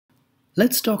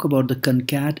Let's talk about the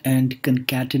concat and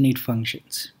concatenate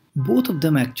functions. Both of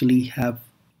them actually have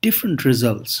different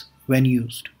results when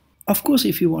used. Of course,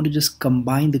 if you want to just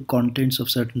combine the contents of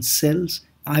certain cells,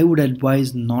 I would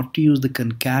advise not to use the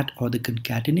concat or the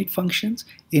concatenate functions.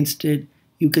 Instead,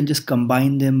 you can just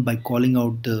combine them by calling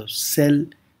out the cell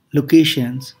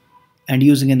locations and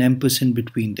using an ampersand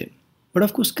between them. But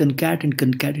of course, concat and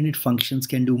concatenate functions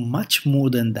can do much more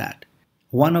than that.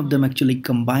 One of them actually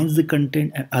combines the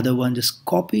content and other one just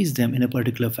copies them in a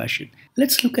particular fashion.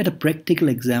 Let's look at a practical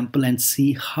example and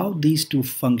see how these two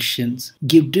functions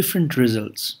give different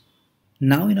results.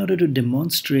 Now, in order to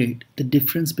demonstrate the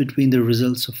difference between the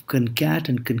results of concat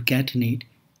and concatenate,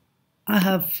 I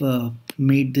have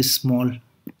made this small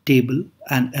table,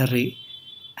 an array,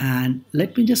 and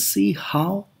let me just see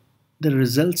how the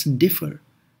results differ.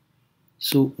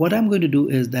 So what I'm going to do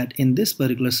is that in this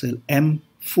particular cell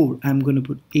M4, I'm going to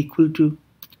put equal to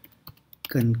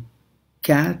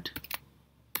concat,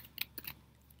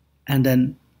 and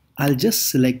then I'll just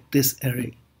select this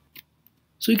array.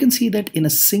 So you can see that in a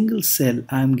single cell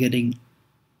I'm getting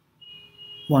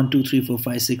 1, 2, 3, 4,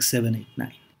 5, 6, 7, 8,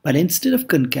 9. But instead of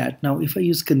concat, now if I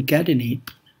use concatenate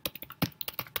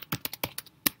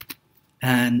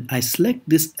and I select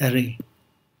this array,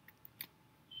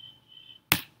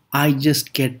 I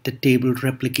just get the table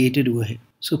replicated over here.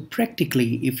 So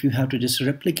practically, if you have to just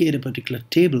replicate a particular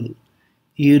table,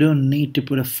 you don't need to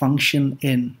put a function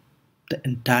in the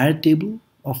entire table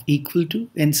of equal to.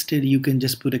 Instead, you can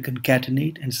just put a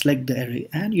concatenate and select the array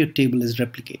and your table is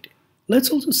replicated.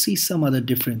 Let's also see some other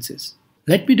differences.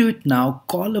 Let me do it now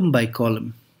column by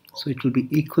column. So it will be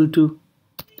equal to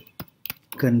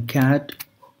concat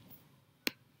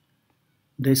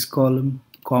this column,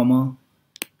 comma,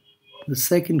 the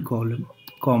second column,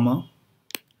 comma,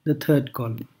 the third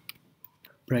column,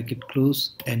 bracket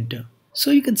close, enter. So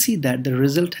you can see that the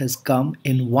result has come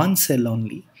in one cell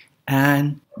only,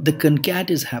 and the concat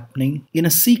is happening in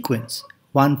a sequence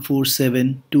 1, 4,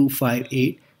 7, 2, 5,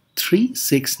 8, 3,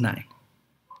 6, 9.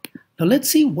 Now let's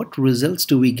see what results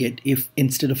do we get if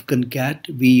instead of concat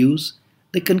we use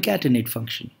the concatenate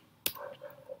function.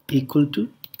 Equal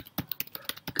to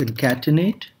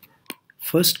concatenate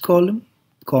first column,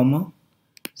 comma,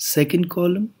 second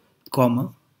column,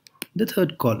 comma, the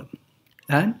third column,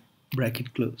 and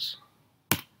bracket close.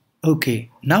 Okay,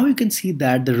 now you can see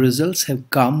that the results have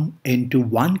come into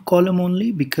one column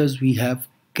only because we have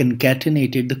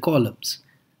concatenated the columns.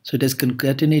 So it has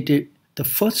concatenated the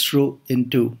first row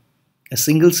into a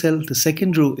single cell, the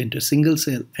second row into a single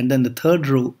cell, and then the third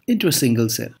row into a single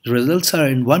cell. The results are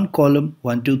in one column,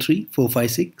 1, 2, 3, 4,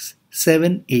 5, 6,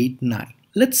 7, 8, 9.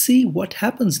 Let's see what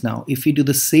happens now if we do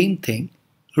the same thing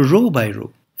row by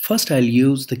row. First, I'll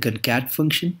use the concat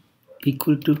function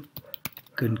equal to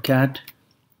concat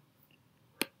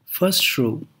first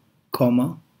row,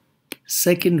 comma,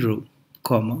 second row,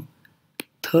 comma,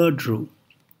 third row,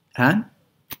 and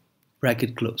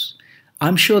bracket close.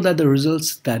 I'm sure that the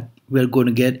results that we're going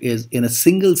to get is in a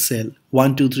single cell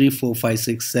 1, 2, 3, 4, 5,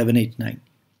 6, 7, 8, 9.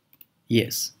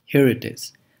 Yes, here it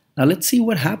is. Now let's see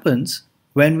what happens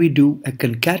when we do a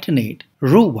concatenate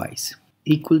row wise.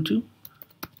 Equal to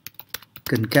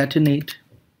concatenate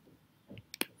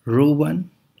row 1,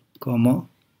 comma,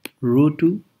 row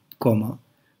 2, comma,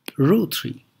 row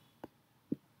 3.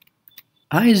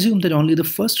 I assume that only the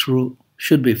first row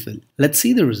should be filled. Let's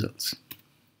see the results.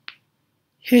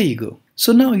 Here you go.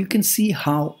 So now you can see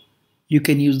how you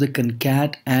can use the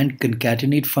concat and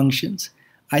concatenate functions.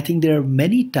 I think there are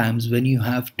many times when you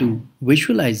have to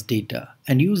visualize data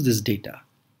and use this data.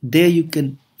 There you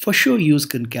can for sure use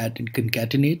concat and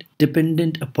concatenate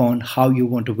dependent upon how you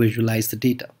want to visualize the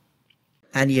data.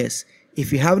 And yes,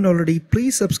 if you haven't already,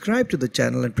 please subscribe to the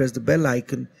channel and press the bell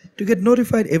icon to get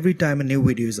notified every time a new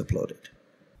video is uploaded.